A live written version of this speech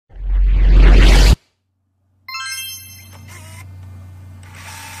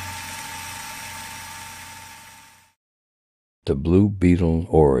The Blue Beetle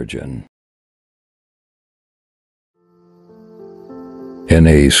Origin. In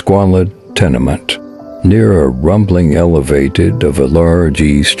a squalid tenement, near a rumbling elevated of a large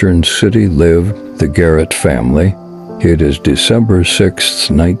eastern city lived the Garrett family. It is December 6,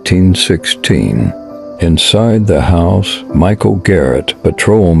 1916. Inside the house, Michael Garrett,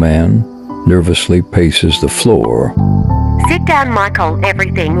 patrolman, nervously paces the floor. Sit down, Michael.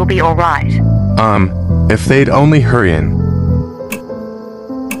 Everything will be all right. If they'd only hurry in.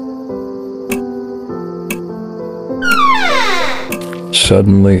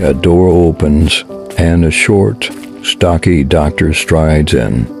 Suddenly, a door opens, and a short, stocky doctor strides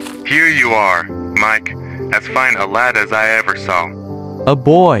in. Here you are, Mike. As fine a lad as I ever saw. A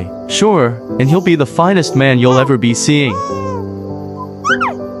boy, sure, and he'll be the finest man you'll ever be seeing.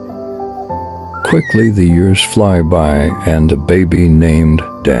 Quickly, the years fly by, and a baby named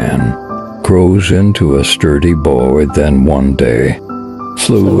Dan grows into a sturdy boy. Then one day,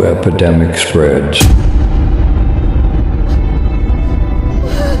 flu epidemic spreads.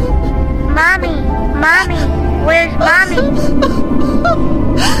 Mommy, where's Mommy?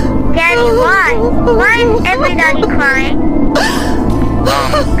 Daddy, why? Why is everybody crying?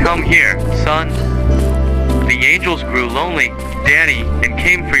 Come here, son. The angels grew lonely, Danny, and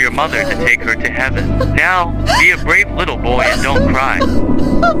came for your mother to take her to heaven. Now, be a brave little boy and don't cry.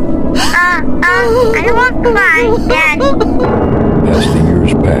 I won't cry, Daddy. As the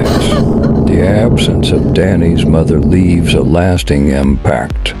years pass, the absence of Danny's mother leaves a lasting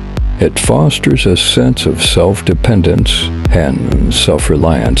impact. It fosters a sense of self-dependence and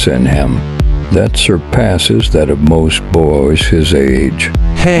self-reliance in him that surpasses that of most boys his age.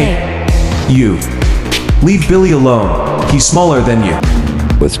 Hey, you. Leave Billy alone. He's smaller than you.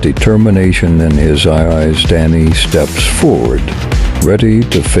 With determination in his eyes, Danny steps forward, ready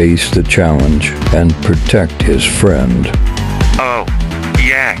to face the challenge and protect his friend. Oh,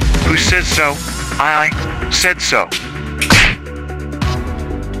 yeah. Who says so? I said so.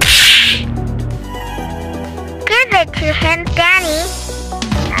 Give it to him, Danny.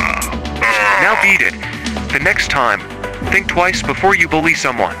 Now beat it. The next time, think twice before you bully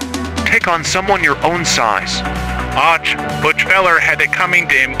someone. Take on someone your own size. Arch, Butch feller had it coming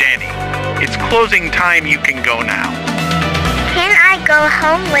to him, Danny. It's closing time, you can go now. Can I go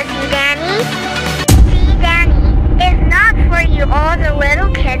home with you, Danny? See, Danny, if not for you, all the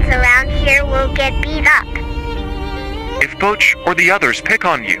little kids around here will get beat up. If Butch or the others pick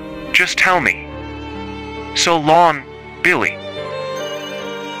on you, just tell me. So long, Billy.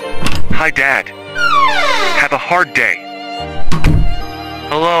 Hi, Dad. Have a hard day.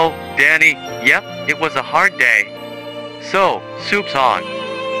 Hello, Danny. Yep, it was a hard day. So, soup's on.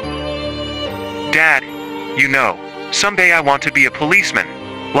 Dad, you know, someday I want to be a policeman,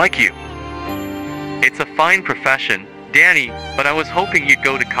 like you. It's a fine profession, Danny, but I was hoping you'd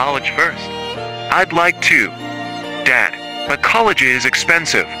go to college first. I'd like to, Dad, but college is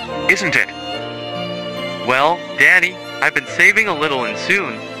expensive, isn't it? Well, Danny, I've been saving a little and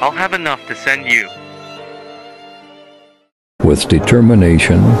soon I'll have enough to send you. With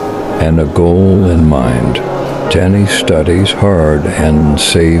determination and a goal in mind, Danny studies hard and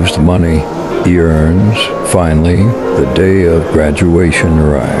saves money he earns. Finally, the day of graduation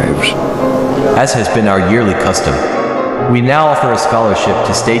arrives. As has been our yearly custom, we now offer a scholarship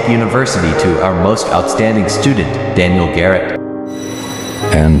to State University to our most outstanding student, Daniel Garrett.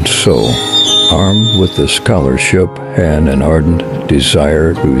 And so, armed with the scholarship and an ardent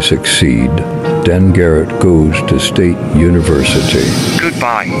desire to succeed, Dan Garrett goes to State University.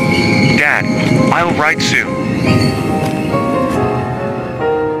 Goodbye. Dad, I'll write soon.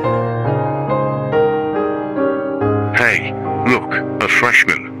 Hey, look, a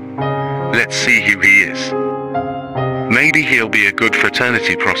freshman. Let's see who he is. Maybe he'll be a good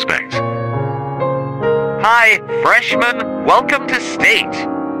fraternity prospect. Hi, freshman. Welcome to State.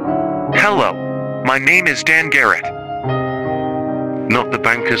 Hello, my name is Dan Garrett. Not the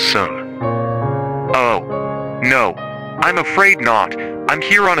banker's son. Oh, no, I'm afraid not. I'm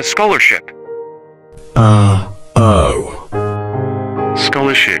here on a scholarship.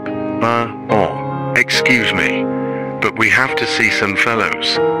 Scholarship? Excuse me, but we have to see some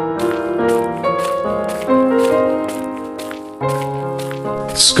fellows.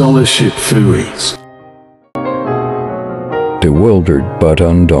 Scholarship fooeys. Bewildered but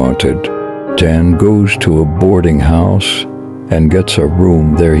undaunted, Dan goes to a boarding house and gets a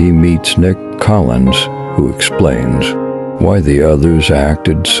room. There he meets Nick Collins, who explains why the others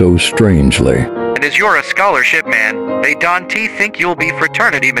acted so strangely. And as you're a scholarship man, they don't think you'll be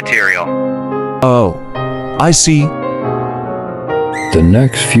fraternity material. Oh, I see. The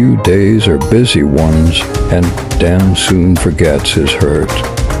next few days are busy ones, and Dan soon forgets his hurt.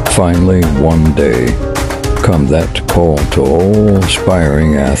 Finally, one day, come that call to all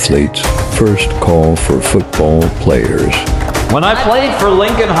aspiring athletes, first call for football players. When I played for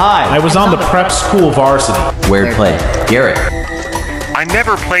Lincoln High, I was on the prep school varsity. Where'd play? Garrett. I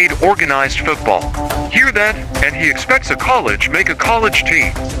never played organized football. Hear that? And he expects a college make a college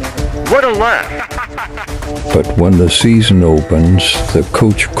team. What a laugh. But when the season opens, the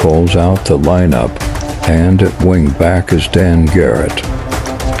coach calls out the lineup, and at wingback is Dan Garrett.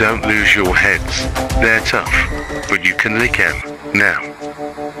 Don't lose your heads. They're tough, but you can lick them. Now,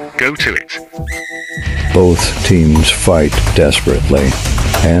 go to it. Both teams fight desperately,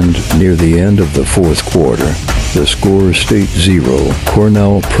 and near the end of the fourth quarter, the score State 0,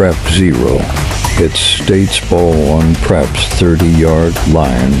 Cornell Prep 0. It's State's ball on Prep's 30-yard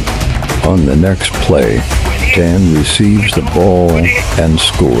line. On the next play, Dan receives the ball and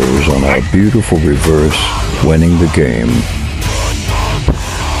scores on a beautiful reverse, winning the game.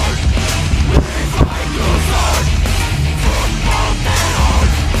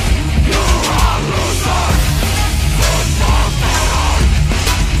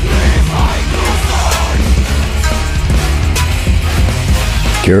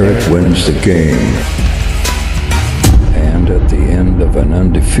 Garrett wins the game, and at the end of an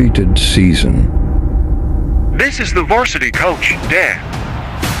undefeated season. This is the varsity coach, Dan.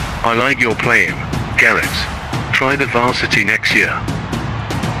 I like your playing, Garrett. Try the varsity next year.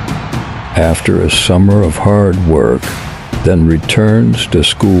 After a summer of hard work, then returns to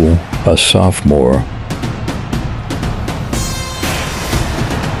school a sophomore.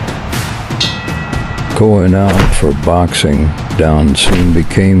 Going out for boxing, Dan soon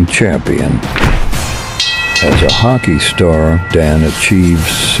became champion. As a hockey star, Dan achieved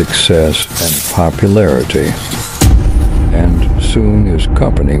success and popularity. And soon his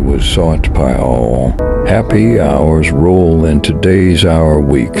company was sought by all. Happy hours roll into days, hour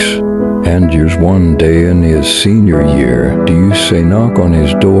weeks. And here's one day in his senior year. Do you say knock on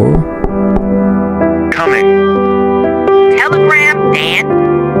his door? Coming. Telegram, Dan.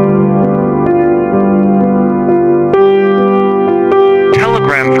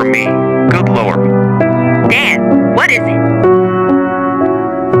 Telegram from me. Good Lord. Dan, what is it?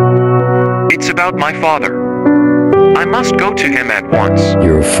 It's about my father. I must go to him at once.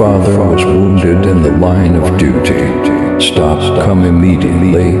 Your father was wounded in the line of duty. Stop, come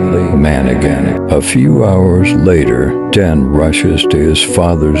immediately, Manigan. A few hours later, Dan rushes to his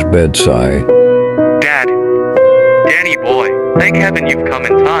father's bedside. Dad. Danny boy, thank heaven you've come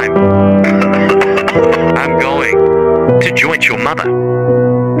in time. I'm going to join your mother.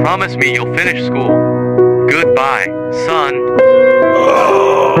 Promise me you'll finish school. Goodbye, son.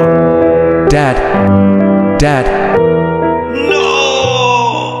 Dad.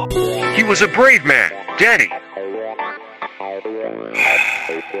 No! He was a brave man, Danny.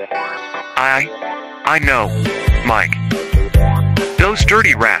 I know, Mike. Those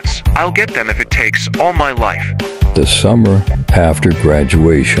dirty rats, I'll get them if it takes all my life. The summer after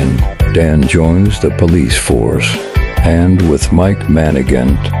graduation, Dan joins the police force, and with Mike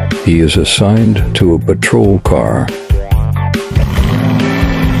Manigan, he is assigned to a patrol car.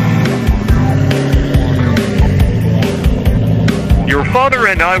 Your father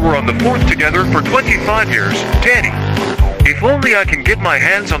and I were on the force together for 25 years, Danny. If only I can get my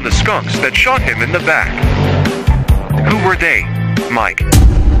hands on the skunks that shot him in the back. Who were they, Mike?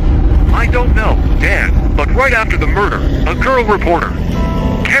 I don't know, Dan, but right after the murder, a girl reporter,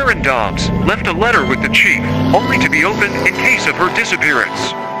 Karen Dobbs, left a letter with the chief, only to be opened in case of her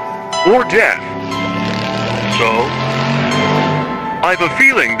disappearance. Or death. So? I've a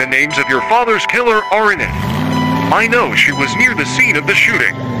feeling the names of your father's killer are in it. I know she was near the scene of the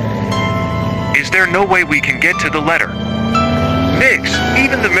shooting. Is there no way we can get to the letter? Nix,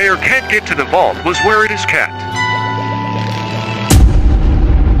 even the mayor can't get to the vault was where it is kept.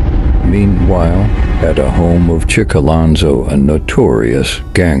 Meanwhile, at a home of Chick Alonzo, a notorious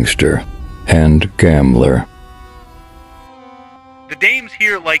gangster and gambler. The dame's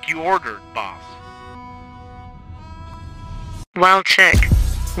here like you ordered, boss. Well, Chick,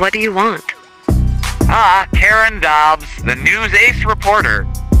 what do you want? Karen Dobbs, the news ace reporter.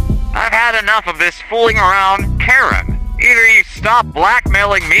 I've had enough of this fooling around. Karen, either you stop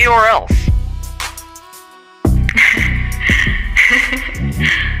blackmailing me or else.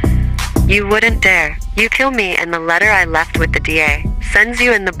 You wouldn't dare. You kill me and the letter I left with the DA sends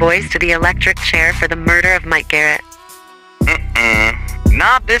you and the boys to the electric chair for the murder of Mike Garrett.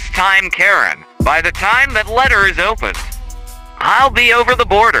 Not this time, Karen. By the time that letter is opened, I'll be over the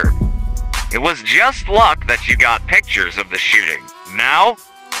border. It was just luck that you got pictures of the shooting. Now,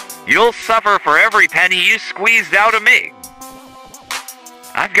 you'll suffer for every penny you squeezed out of me.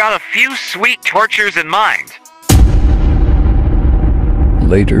 I've got a few sweet tortures in mind.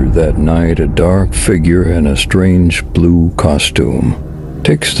 Later that night, a dark figure in a strange blue costume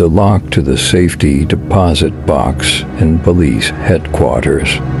takes the lock to the safety deposit box in police headquarters.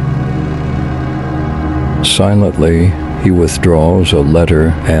 Silently, he withdraws a letter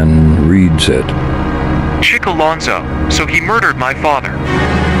and reads it. Chick Alonso, so he murdered my father.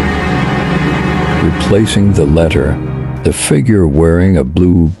 Replacing the letter, the figure wearing a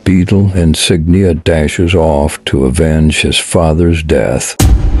Blue Beetle insignia dashes off to avenge his father's death.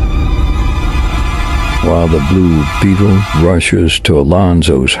 While the Blue Beetle rushes to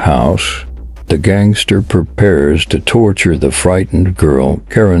Alonso's house, the gangster prepares to torture the frightened girl,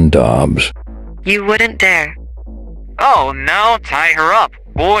 Karen Dobbs. You wouldn't dare. Oh no, tie her up,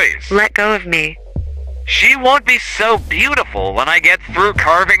 boys. Let go of me. She won't be so beautiful when I get through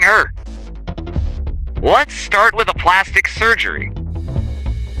carving her. Let's start with a plastic surgery.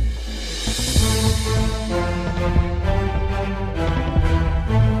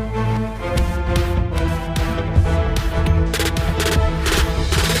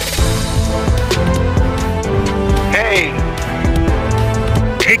 Hey!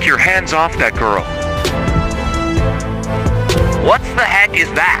 Take your hands off that girl. What the heck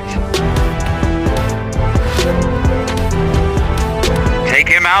is that? Take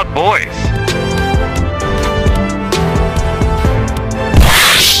him out, boys.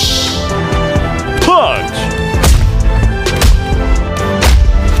 Punch!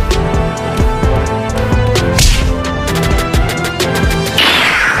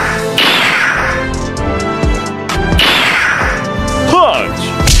 Punch!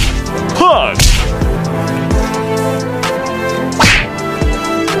 Punch!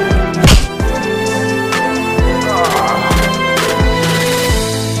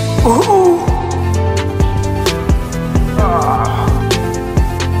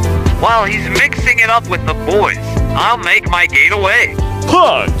 While he's mixing it up with the boys, I'll make my getaway.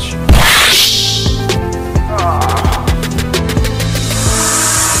 Punch!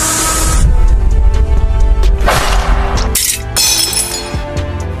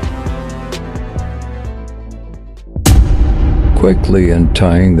 Quickly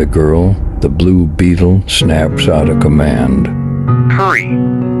untying the girl, the Blue Beetle snaps out a command. Hurry.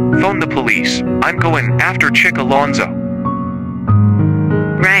 Phone the police. I'm going after Chick Alonso.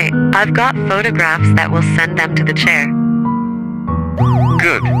 Right. I've got photographs that will send them to the chair.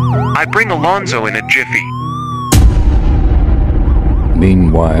 Good. I bring Alonso in a jiffy.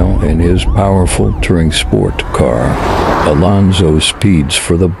 Meanwhile, in his powerful touring sport car, Alonso speeds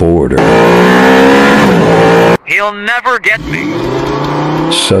for the border. He'll never get me.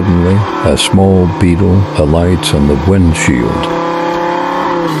 Suddenly, a small beetle alights on the windshield.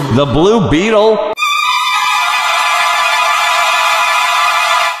 The Blue Beetle?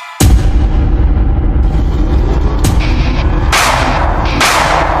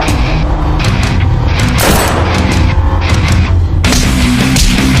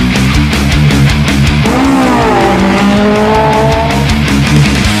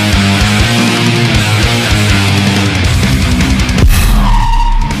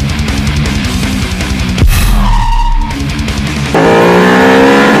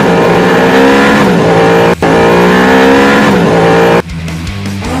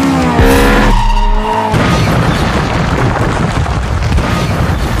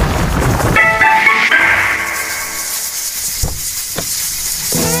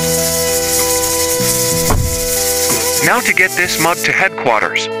 Now to get this mug to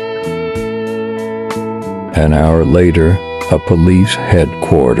headquarters. An hour later, a police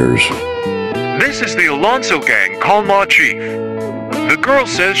headquarters. This is the Alonso gang, call Ma Chief. The girl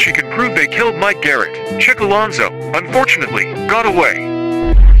says she can prove they killed Mike Garrett. Chick Alonso, unfortunately, got away.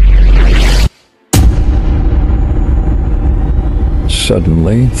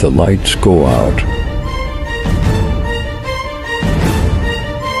 Suddenly, the lights go out.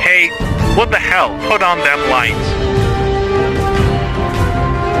 Hey, what the hell? Put on them lights.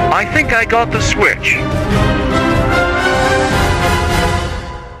 I think I got the switch.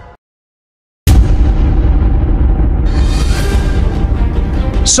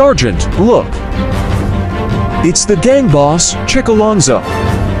 Sergeant, look. It's the gang boss, Chick Alonso.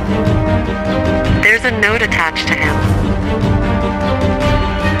 There's a note attached to him.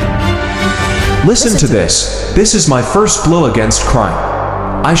 Listen to this. This is my first blow against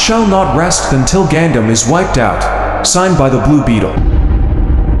crime. I shall not rest until Gandam is wiped out. Signed by the Blue Beetle.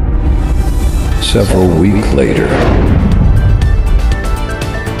 Several weeks later.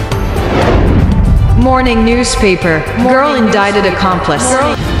 Morning newspaper. Girl indicted accomplice.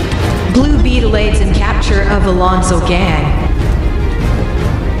 Blue Beetle aids in capture of Alonso gang.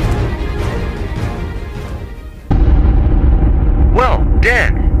 Well,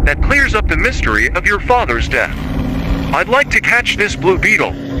 Dan, that clears up the mystery of your father's death. I'd like to catch this Blue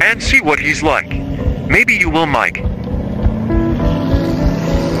Beetle and see what he's like. Maybe you will, Mike.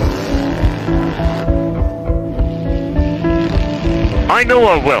 I know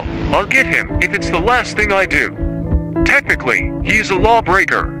I will. I'll get him if it's the last thing I do. Technically, he's a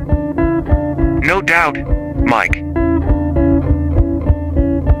lawbreaker. No doubt, Mike.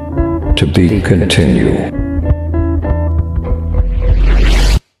 To be continued.